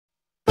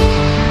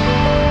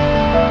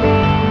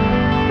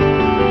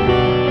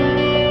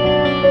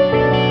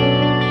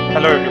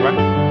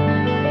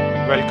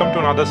Welcome to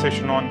another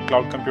session on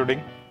cloud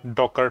computing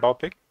Docker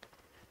topic.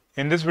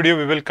 In this video,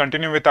 we will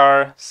continue with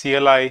our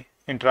CLI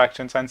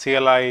interactions and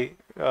CLI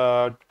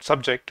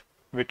subject,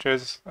 which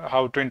is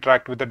how to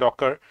interact with the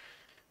Docker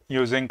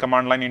using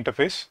command line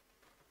interface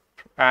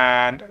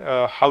and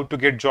how to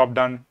get job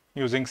done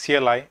using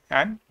CLI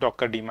and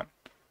Docker daemon.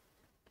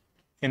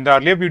 In the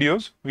earlier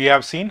videos, we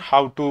have seen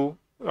how to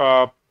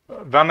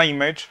run an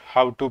image,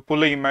 how to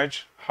pull an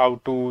image,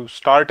 how to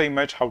start an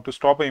image, how to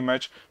stop an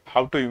image,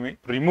 how to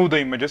remove the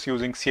images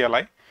using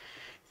CLI.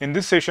 In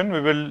this session,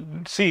 we will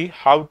see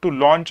how to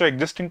launch an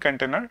existing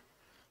container,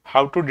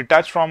 how to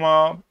detach from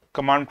a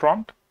command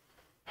prompt,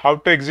 how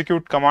to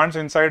execute commands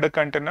inside a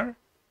container,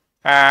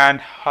 and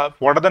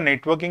what are the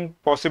networking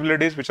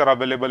possibilities which are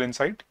available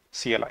inside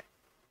CLI.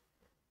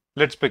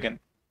 Let's begin.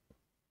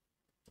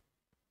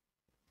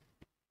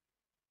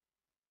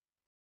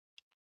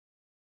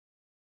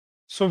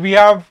 So we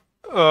have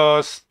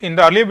in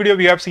the earlier video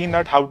we have seen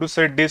that how to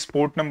set this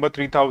port number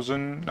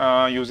 3000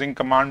 using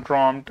command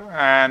prompt,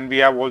 and we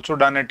have also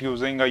done it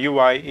using a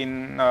UI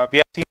in we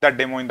have seen that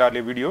demo in the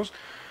earlier videos.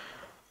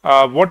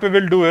 What we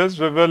will do is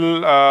we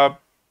will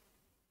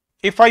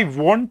if I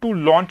want to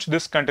launch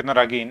this container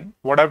again,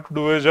 what I have to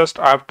do is just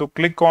I have to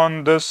click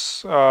on this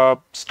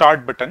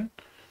start button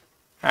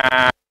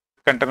and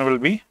container will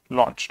be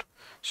launched.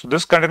 So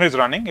this container is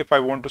running. If I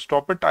want to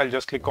stop it, I'll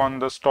just click on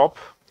the stop.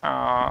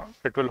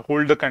 It will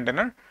hold the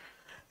container.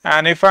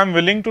 And if I'm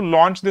willing to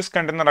launch this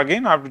container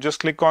again, I have to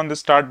just click on the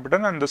start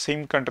button and the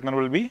same container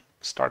will be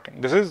starting.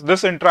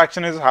 This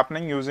interaction is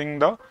happening using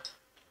the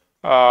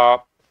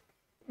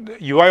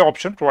UI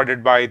option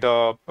provided by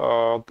the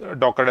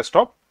Docker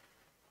desktop.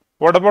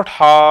 What about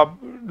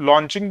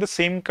launching the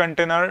same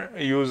container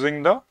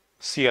using the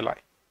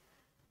CLI?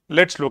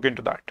 Let's look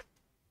into that.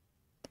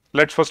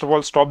 Let's first of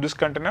all stop this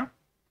container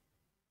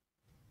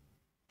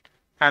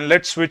and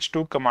let's switch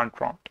to command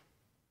prompt.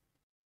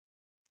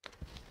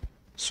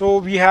 So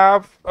we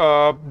have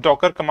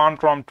Docker command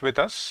prompt with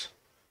us.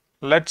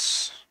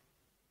 Let's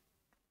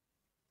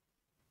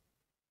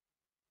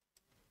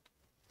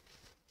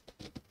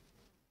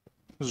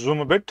zoom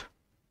a bit.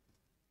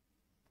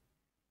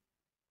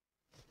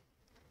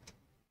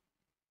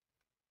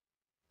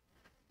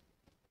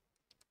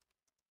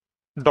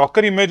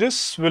 Docker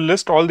images will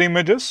list all the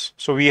images.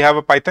 So we have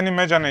a Python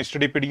image and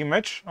HTTPD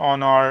image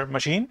on our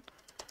machine.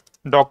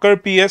 Docker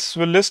PS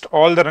will list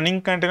all the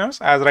running containers.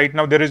 As right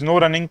now there is no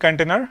running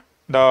container,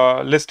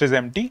 the list is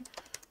empty.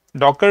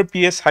 Docker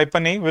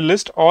PS-A will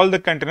list all the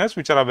containers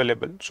which are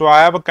available. So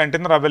I have a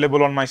container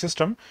available on my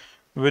system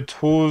with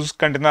whose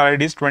container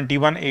ID is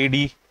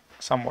 21AD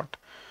somewhat.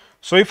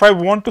 So if I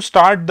want to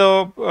start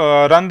the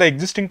run the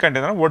existing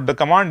container, what the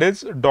command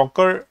is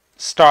docker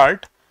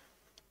start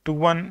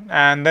 21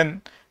 and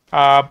then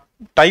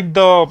type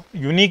the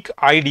unique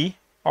ID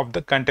of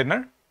the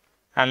container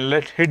and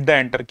hit the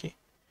enter key.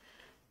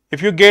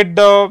 If you get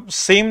the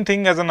same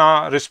thing as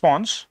a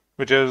response,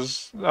 which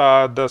is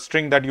the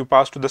string that you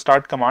pass to the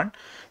start command,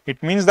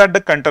 it means that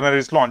the container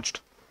is launched.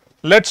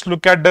 Let's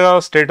look at the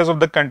status of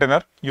the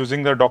container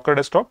using the Docker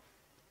desktop.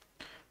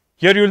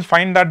 Here you will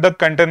find that the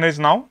container is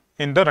now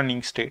in the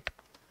running state.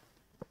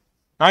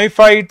 Now if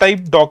I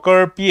type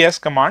docker ps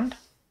command,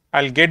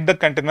 I'll get the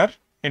container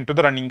into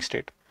the running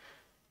state.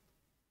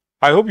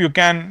 I hope you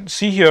can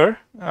see here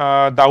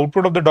the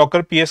output of the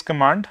docker ps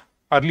command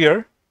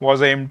earlier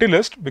was an empty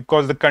list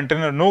because the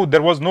container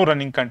there was no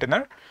running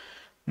container.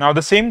 Now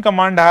the same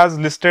command has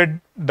listed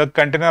the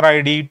container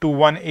ID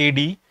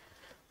 21AD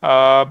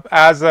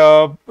as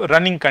a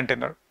running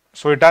container.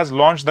 So it has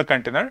launched the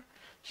container.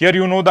 Here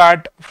you know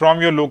that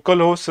from your local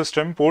host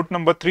system, port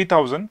number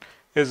 3000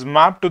 is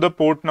mapped to the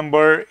port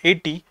number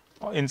 80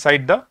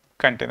 inside the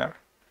container.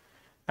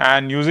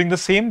 And using the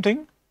same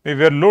thing, we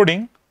were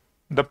loading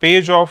the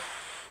page of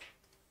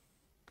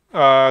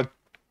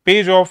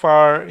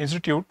our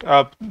institute,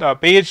 the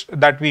page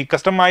that we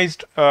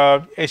customized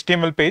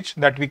HTML page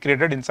that we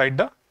created inside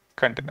the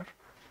container.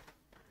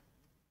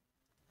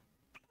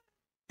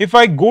 If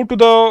I go to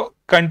the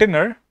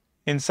container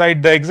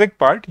inside the exec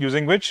part,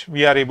 using which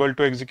we are able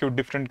to execute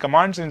different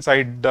commands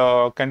inside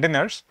the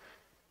containers,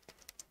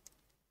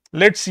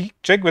 let's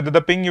check whether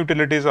the ping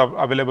utility is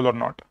available or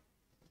not.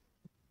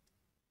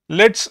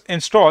 Let's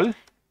install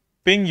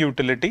ping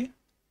utility.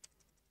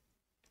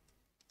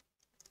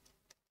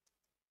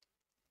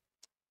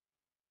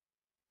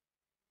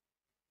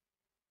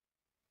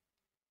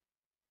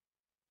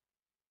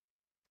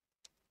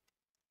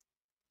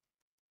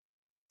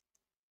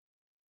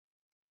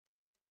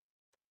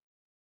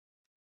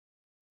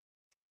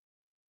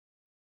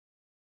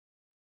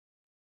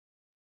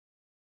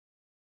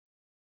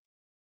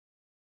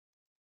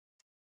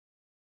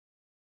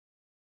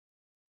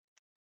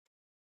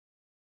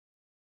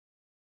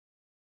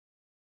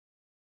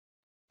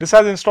 This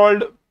has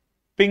installed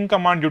ping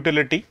command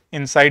utility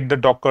inside the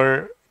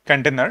Docker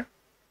container.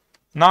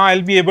 Now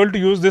I'll be able to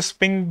use this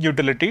ping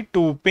utility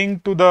to ping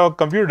to the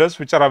computers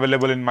which are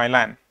available in my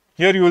LAN.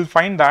 Here you will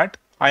find that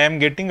I am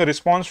getting a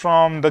response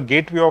from the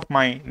gateway of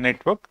my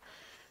network.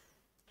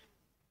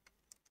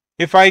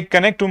 If I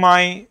connect to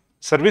my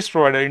service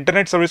provider,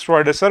 internet service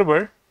provider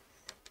server,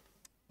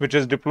 which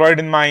is deployed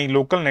in my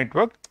local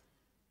network,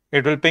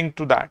 it will ping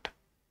to that.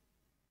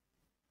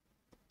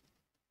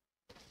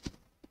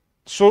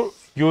 So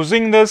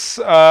using this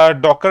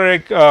Docker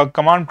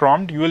command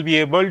prompt, you will be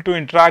able to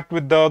interact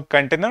with the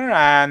container,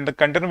 and the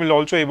container will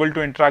also able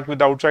to interact with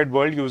the outside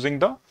world using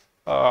the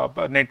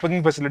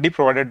networking facility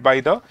provided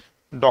by the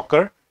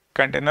Docker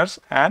containers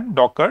and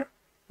Docker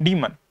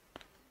daemon.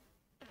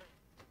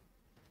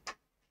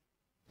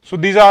 So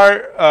these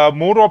are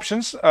more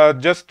options.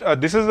 This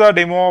is a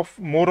demo of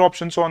more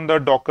options on the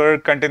Docker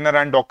container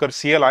and Docker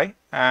CLI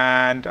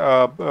and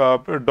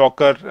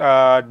Docker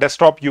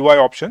desktop UI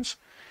options.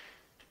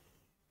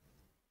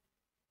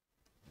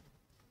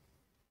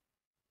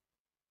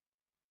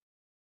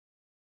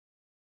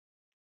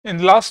 In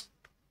the last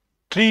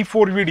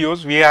 3-4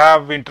 videos, we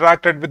have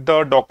interacted with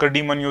the Docker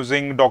daemon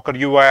using Docker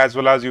UI as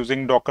well as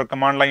using Docker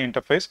command line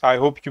interface. I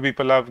hope you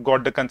people have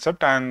got the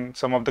concept and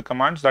some of the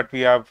commands that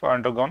we have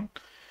undergone.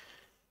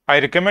 I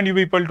recommend you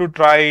people to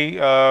try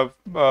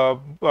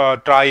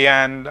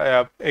and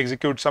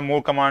execute some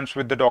more commands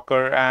with the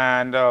Docker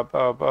and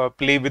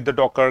play with the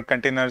Docker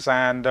containers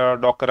and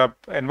Docker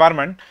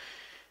environment.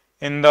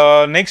 In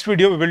the next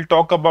video, we will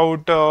talk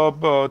about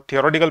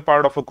theoretical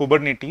part of a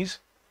Kubernetes,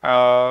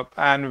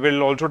 and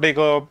we'll also take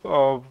a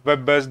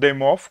web-based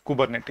demo of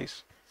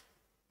Kubernetes.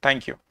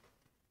 Thank you.